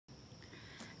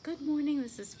Good morning,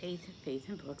 this is Faith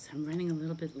and Books. I'm running a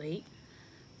little bit late,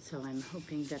 so I'm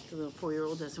hoping that the little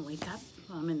 4-year-old doesn't wake up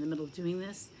while I'm in the middle of doing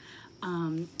this.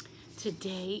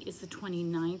 Today is the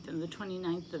 29th, and the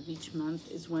 29th of each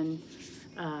month is when,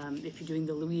 if you're doing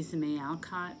the Louisa May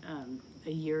Alcott,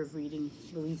 a year of reading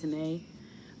Louisa May,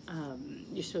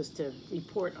 you're supposed to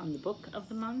report on the book of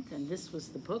the month, and this was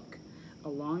the book, A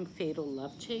Long Fatal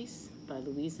Love Chase by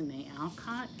Louisa May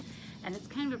Alcott. And it's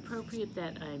kind of appropriate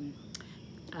that I'm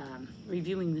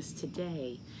reviewing this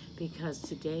today because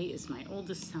today is my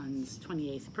oldest son's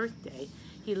 28th birthday.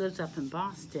 He lives up in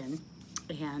Boston,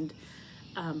 and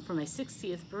for my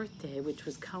 60th birthday, which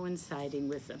was coinciding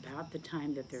with about the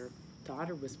time that their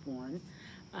daughter was born,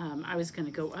 I was going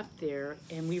to go up there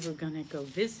and we were going to go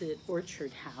visit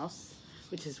Orchard House,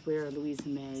 which is where Louisa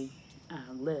May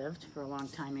lived for a long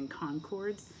time in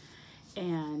Concord.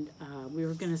 And we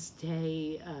were going to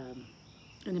stay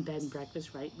in a bed and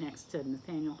breakfast right next to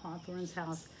Nathaniel Hawthorne's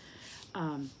house.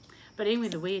 But anyway,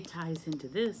 the way it ties into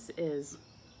this is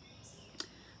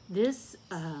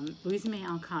Louisa May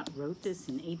Alcott wrote this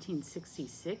in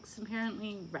 1866,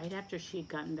 apparently, right after she had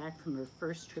gotten back from her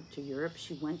first trip to Europe.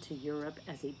 She went to Europe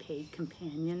as a paid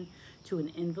companion to an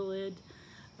invalid,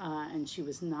 and she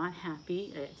was not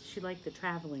happy. She liked the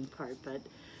traveling part, but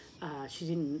she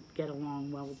didn't get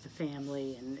along well with the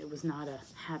family, and it was not a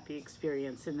happy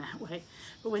experience in that way.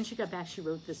 But when she got back, she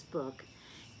wrote this book,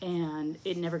 and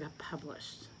it never got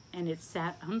published. And it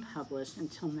sat unpublished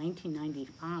until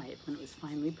 1995 when it was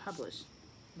finally published.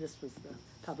 This was the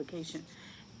publication.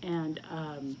 And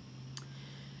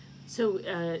so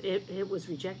it was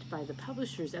rejected by the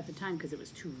publishers at the time because it was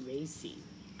too racy.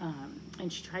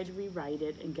 And she tried to rewrite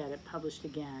it and get it published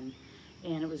again,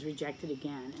 and it was rejected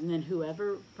again. And then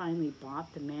whoever finally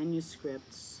bought the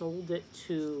manuscript sold it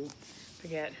to,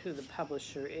 forget who the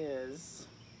publisher is,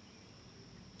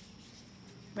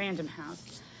 Random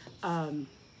House.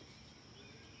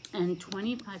 And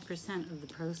 25% of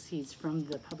the proceeds from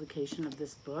the publication of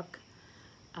this book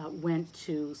went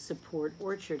to support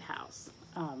Orchard House,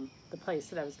 the place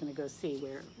that I was going to go see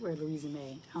where Louisa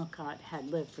May Alcott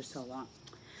had lived for so long.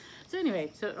 So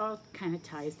anyway, so it all kind of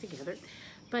ties together.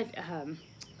 But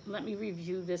let me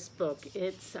review this book.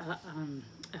 It's a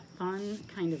fun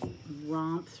kind of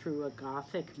romp through a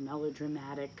gothic,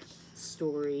 melodramatic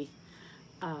story.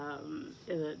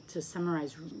 To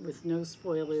summarize with no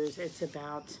spoilers, it's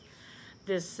about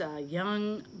this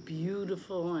young,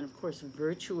 beautiful, and of course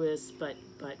virtuous, but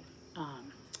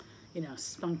you know,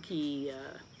 spunky,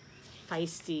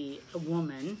 feisty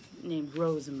woman named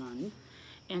Rosamund,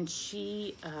 and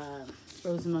she,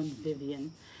 Rosamund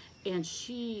Vivian, and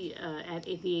she, at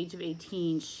the age of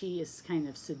 18, she is kind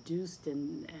of seduced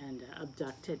and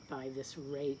abducted by this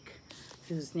rake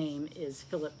whose name is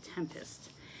Philip Tempest.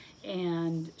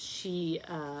 And she,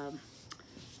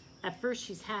 at first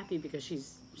she's happy because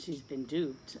she's been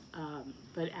duped,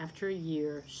 but after a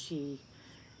year she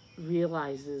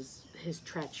realizes his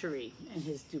treachery and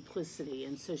his duplicity,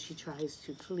 and so she tries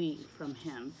to flee from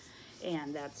him,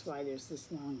 and that's why there's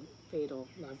this long fatal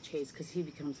love chase, because he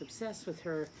becomes obsessed with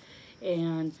her.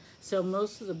 And so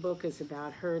most of the book is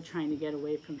about her trying to get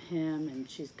away from him, and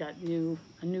she's got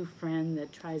a new friend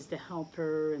that tries to help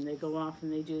her, and they go off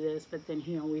and they do this, but then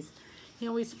he always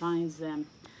finds her,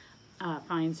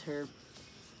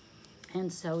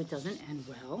 and so it doesn't end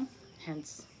well,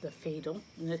 hence the fatal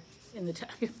in the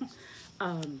title.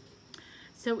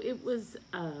 So it was,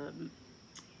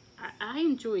 I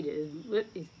enjoyed it.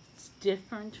 It's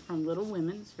different from Little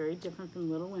Women. It's very different from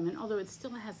Little Women, although it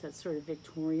still has that sort of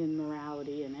Victorian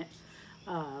morality in it,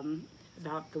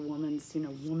 about the woman's, you know,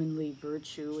 womanly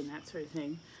virtue and that sort of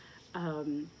thing.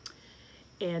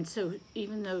 And so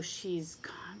even though she's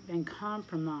been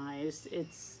compromised,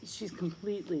 she's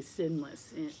completely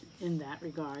sinless in that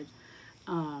regard.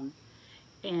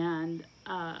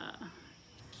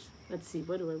 Let's see,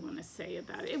 what do I want to say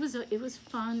about it? It was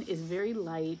fun. It's very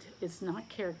light. It's not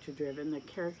character driven. The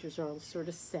characters are all sort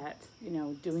of set, you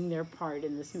know, doing their part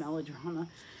in this melodrama,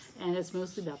 and it's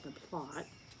mostly about the plot.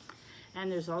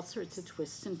 And there's all sorts of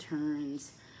twists and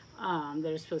turns that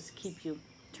are supposed to keep you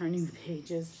turning the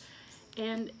pages.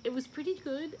 And it was pretty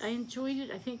good. I enjoyed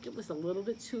it. I think it was a little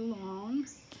bit too long,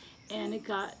 and it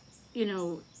got, you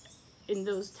know, in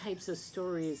those types of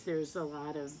stories, there's a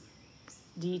lot of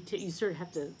detail. You sort of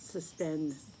have to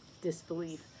suspend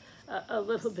disbelief a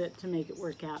little bit to make it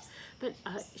work out. But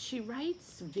she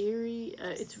writes very,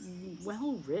 it's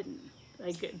well written.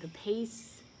 Like the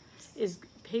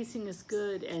pacing is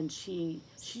good, and she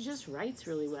just writes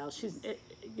really well.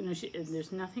 You know,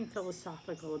 there's nothing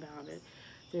philosophical about it.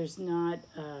 There's not,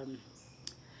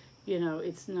 you know,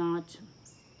 it's not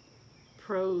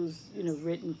prose,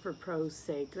 written for prose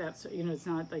sake. That's, it's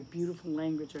not like beautiful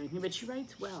language or anything, but she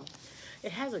writes well.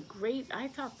 It has a great, I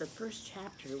thought the first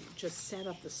chapter just set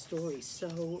up the story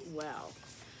so well.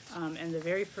 And the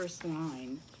very first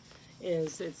line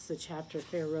it's the chapter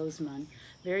Fair Rosamond.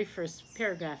 Very first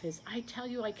paragraph is, I tell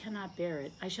you I cannot bear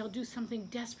it. I shall do something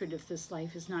desperate if this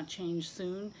life is not changed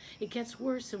soon. It gets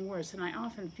worse and worse, and I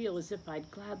often feel as if I'd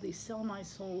gladly sell my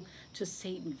soul to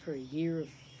Satan for a year of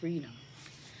freedom.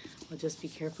 Well, just be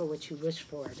careful what you wish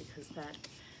for, because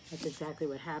that's exactly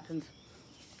what happens.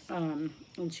 And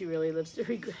she really lives to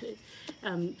regret it.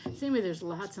 So anyway, there's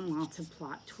lots and lots of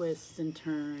plot twists and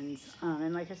turns.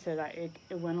 And like I said,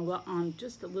 it went on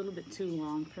just a little bit too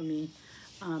long for me.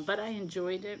 But I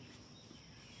enjoyed it.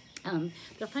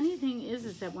 The funny thing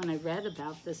is that when I read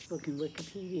about this book in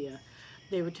Wikipedia,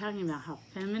 they were talking about how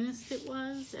feminist it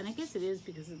was. And I guess it is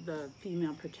because the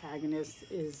female protagonist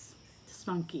is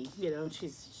spunky.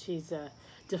 She's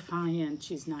defiant.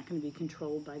 She's not going to be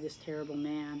controlled by this terrible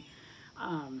man.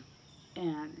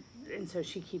 And so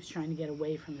she keeps trying to get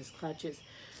away from his clutches.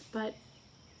 But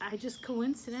I just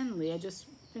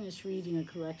finished reading a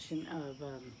collection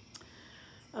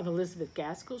of Elizabeth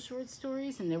Gaskell short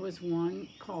stories, and there was one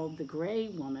called The Gray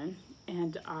Woman,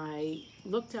 and I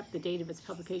looked up the date of its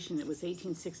publication. It was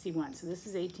 1861, so this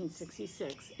is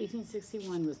 1866.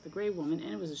 1861 was The Gray Woman,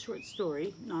 and it was a short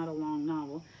story, not a long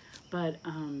novel, but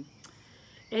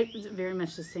it was very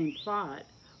much the same plot,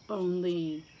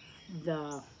 only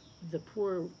the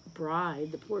poor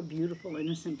bride, the poor beautiful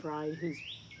innocent bride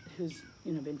who's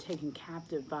been taken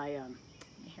captive by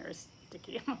hair is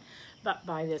sticky, but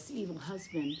by this evil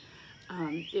husband.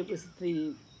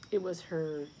 It was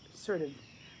her sort of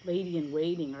lady in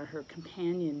waiting, or her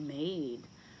companion maid,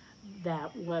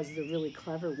 that was the really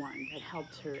clever one that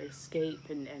helped her escape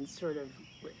and sort of.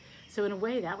 So in a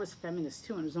way, that was feminist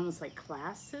too, and it was almost like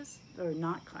classist, or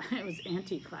not class. It was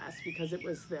anti-class, because it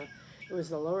was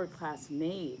the lower class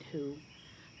maid who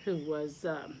was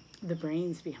the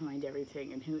brains behind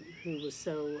everything, and who was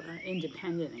so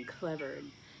independent and clever,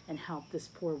 and helped this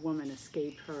poor woman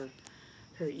escape her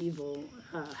evil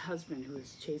husband who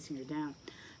was chasing her down.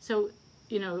 So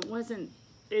it wasn't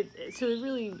so it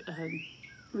really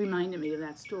reminded me of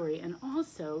that story. And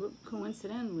also,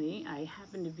 coincidentally, I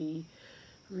happened to be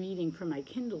reading for my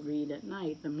Kindle read at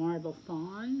night The Marble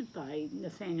Fawn by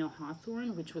Nathaniel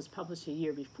Hawthorne, which was published a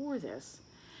year before this,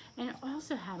 and it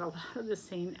also had a lot of the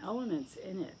same elements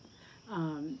in it.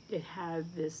 It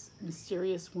had this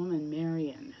mysterious woman,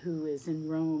 Marion, who is in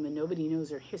Rome, and nobody knows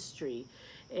her history,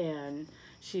 and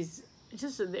she's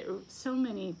just, there were so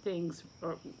many things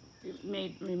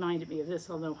reminded me of this,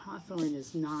 although Hawthorne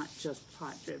is not just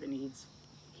plot driven.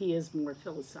 He is more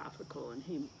philosophical, and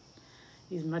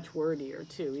he's much wordier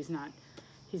too. He's not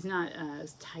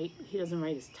as tight. He doesn't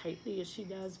write as tightly as she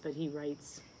does, but he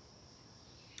writes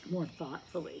more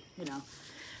thoughtfully.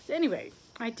 So anyway,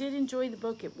 I did enjoy the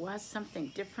book. It was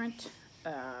something different.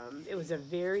 It was a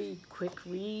very quick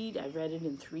read. I read it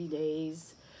in 3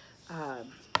 days.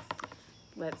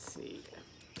 Let's see.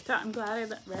 So I'm glad I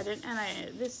read it,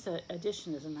 and this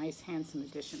edition is a nice, handsome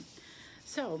edition.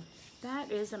 So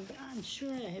that is. I'm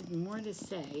sure I have more to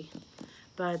say,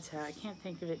 but I can't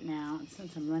think of it now. And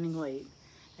since I'm running late,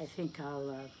 I think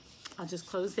I'll just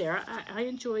close there. I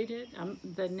enjoyed it.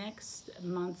 The next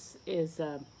month's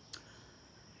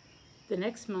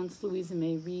Louisa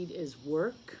May read is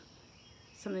Work,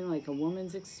 something like a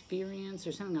woman's experience,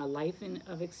 or something, a life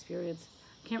of experience.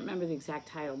 I can't remember the exact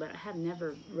title, but I have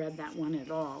never read that one at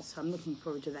all, so I'm looking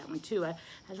forward to that one too. I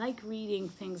like reading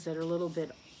things that are a little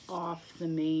bit off the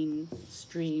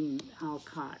mainstream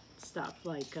Alcott stuff,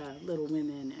 like Little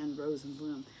Women and Rose and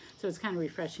Bloom. So it's kind of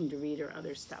refreshing to read her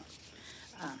other stuff.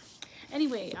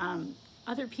 Anyway,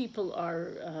 other people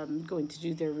are going to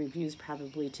do their reviews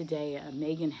probably today.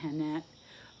 Megan Hannett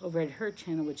over at her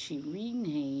channel, which she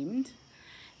renamed,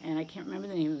 and I can't remember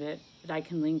the name of it, but I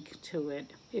can link to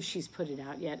it if she's put it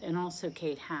out yet. And also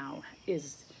Kate Howe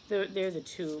they're the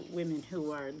two women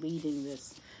who are leading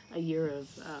this A Year of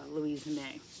Louisa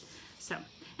May. So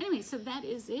anyway, so that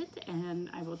is it, and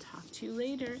I will talk to you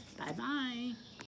later. Bye-bye.